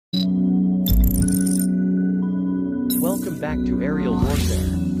Welcome back to Aerial Warfare.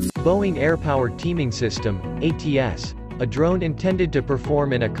 Boeing Airpower Teaming System, ATS, a drone intended to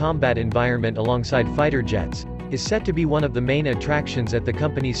perform in a combat environment alongside fighter jets, is set to be one of the main attractions at the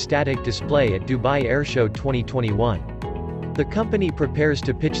company's static display at Dubai Airshow 2021. The company prepares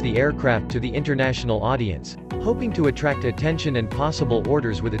to pitch the aircraft to the international audience, hoping to attract attention and possible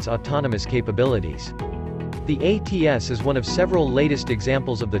orders with its autonomous capabilities. The ATS is one of several latest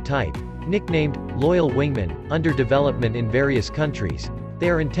examples of the type, nicknamed Loyal Wingman, under development in various countries.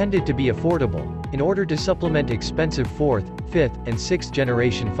 They are intended to be affordable, in order to supplement expensive 4th, 5th, and 6th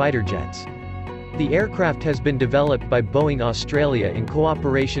generation fighter jets. The aircraft has been developed by Boeing Australia in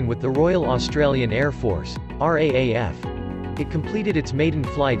cooperation with the Royal Australian Air Force, RAAF. It completed its maiden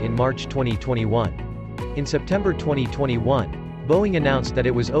flight in March 2021. In September 2021, Boeing announced that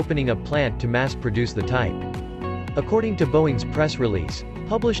it was opening a plant to mass-produce the type. According to Boeing's press release,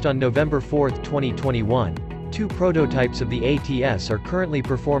 published on November 4, 2021, 2 prototypes of the ATS are currently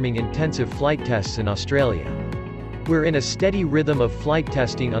performing intensive flight tests in Australia. We're in a steady rhythm of flight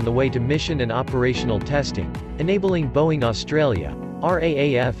testing on the way to mission and operational testing, enabling Boeing Australia,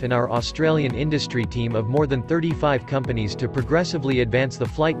 RAAF and our Australian industry team of more than 35 companies to progressively advance the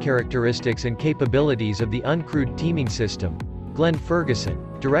flight characteristics and capabilities of the uncrewed teaming system, Glenn Ferguson,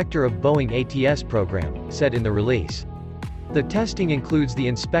 director of Boeing ATS program, said in the release. The testing includes the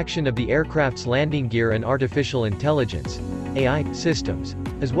inspection of the aircraft's landing gear and artificial intelligence, AI, systems,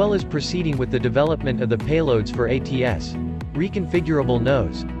 as well as proceeding with the development of the payloads for ATS, reconfigurable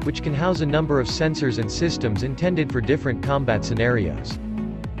nose, which can house a number of sensors and systems intended for different combat scenarios.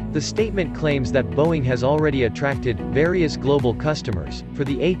 The statement claims that Boeing has already attracted various global customers for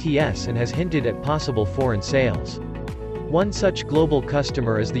the ATS and has hinted at possible foreign sales. One such global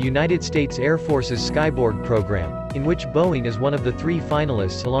customer is the United States Air Force's Skyborg program, in which Boeing is one of the 3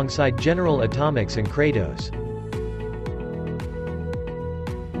 finalists alongside General Atomics and Kratos.